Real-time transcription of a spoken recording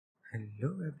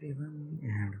Hello everyone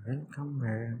and welcome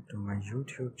back to my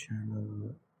YouTube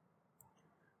channel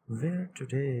where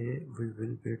today we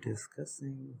will be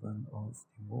discussing one of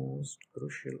the most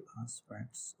crucial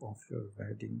aspects of your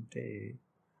wedding day,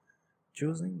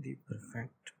 choosing the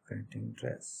perfect wedding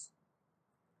dress.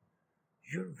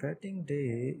 Your wedding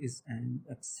day is an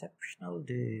exceptional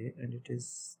day and it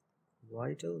is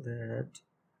vital that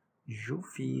you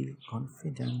feel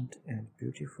confident and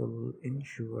beautiful in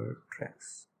your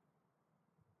dress.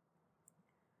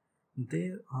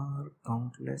 There are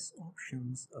countless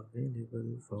options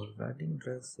available for wedding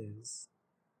dresses,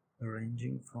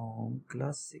 ranging from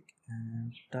classic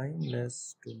and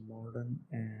timeless to modern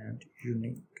and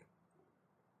unique.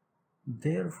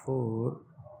 Therefore,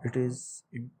 it is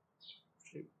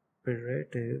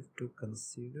imperative to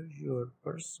consider your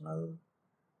personal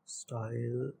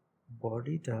style,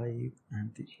 body type,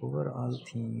 and the overall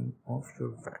theme of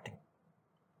your wedding.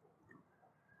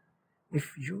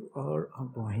 If you are a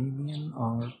bohemian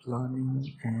or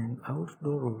planning an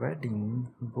outdoor wedding,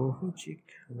 boho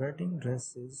chic wedding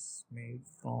dresses made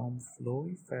from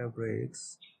flowy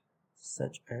fabrics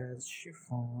such as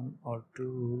chiffon or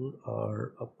tulle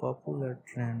are a popular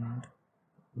trend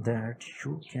that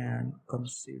you can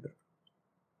consider.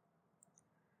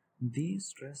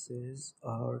 These dresses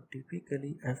are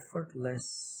typically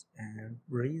effortless and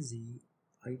breezy,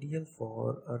 ideal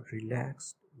for a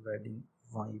relaxed wedding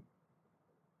vibe.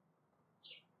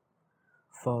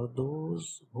 For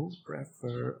those who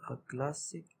prefer a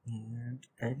classic and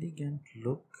elegant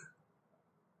look,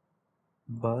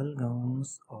 ball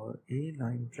gowns or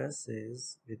A-line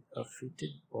dresses with a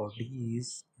fitted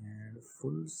bodies and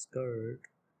full skirt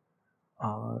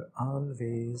are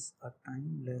always a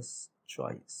timeless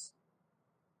choice.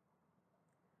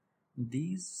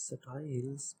 These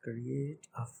styles create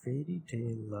a fairy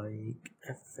tale-like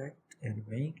effect and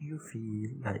make you feel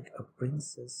like a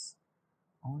princess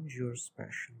on your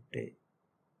special day.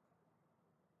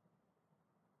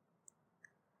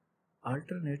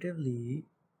 Alternatively,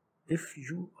 if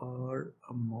you are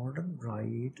a modern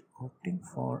bride opting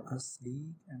for a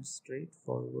sleek and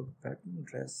straightforward wedding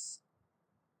dress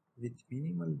with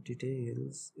minimal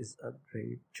details is a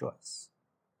great choice.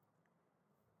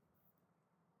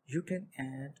 You can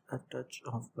add a touch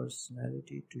of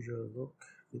personality to your look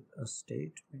with a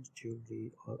statement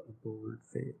jewelry or a bold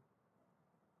veil.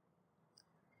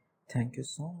 Thank you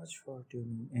so much for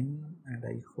tuning in, and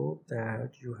I hope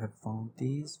that you have found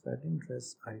these wedding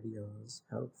dress ideas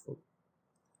helpful.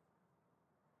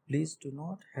 Please do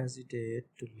not hesitate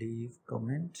to leave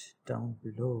comment down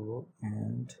below,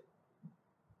 and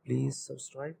please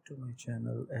subscribe to my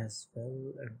channel as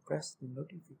well and press the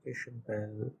notification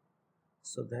bell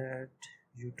so that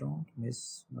you don't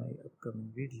miss my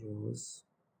upcoming videos.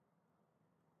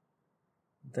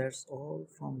 That's all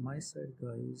from my side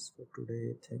guys for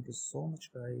today. Thank you so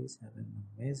much guys. Have an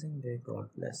amazing day. God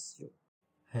bless you.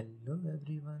 Hello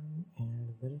everyone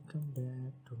and welcome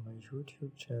back to my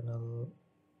YouTube channel.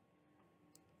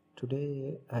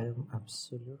 Today I am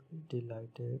absolutely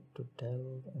delighted to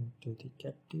delve into the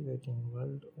captivating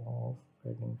world of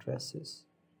wedding dresses.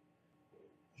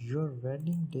 Your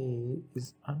wedding day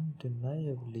is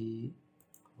undeniably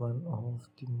one of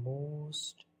the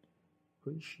most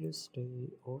precious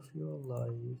day of your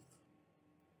life,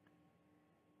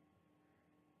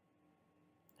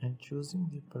 and choosing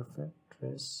the perfect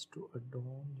dress to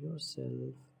adorn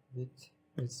yourself with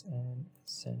is an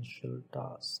essential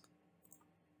task.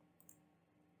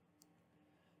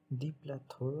 The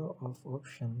plethora of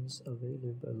options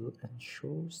available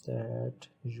ensures that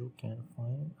you can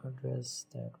find a dress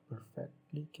that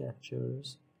perfectly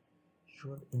captures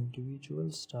your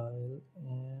individual style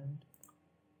and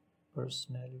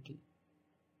personality.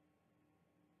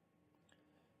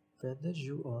 Whether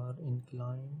you are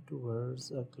inclined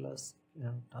towards a classic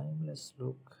and timeless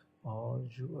look, or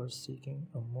you are seeking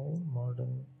a more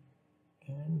modern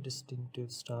and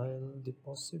distinctive style, the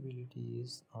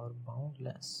possibilities are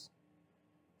boundless.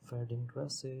 Wedding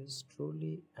dresses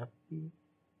truly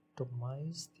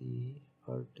epitomize the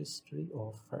artistry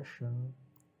of fashion,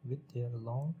 with their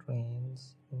long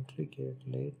trains, intricate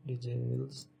lace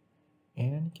details,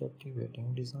 and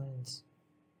captivating designs.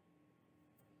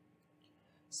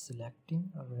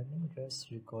 Selecting a wedding dress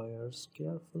requires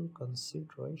careful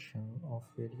consideration of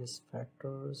various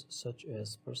factors such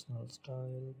as personal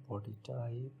style, body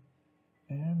type,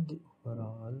 and the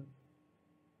overall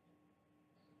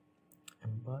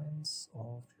ambience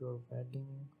of your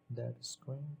wedding that is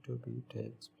going to be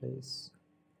takes place.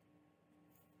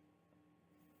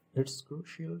 It's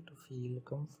crucial to feel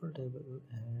comfortable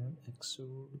and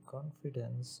exude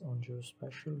confidence on your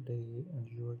special day, and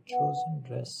your chosen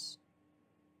dress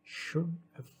should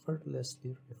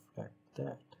effortlessly reflect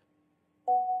that.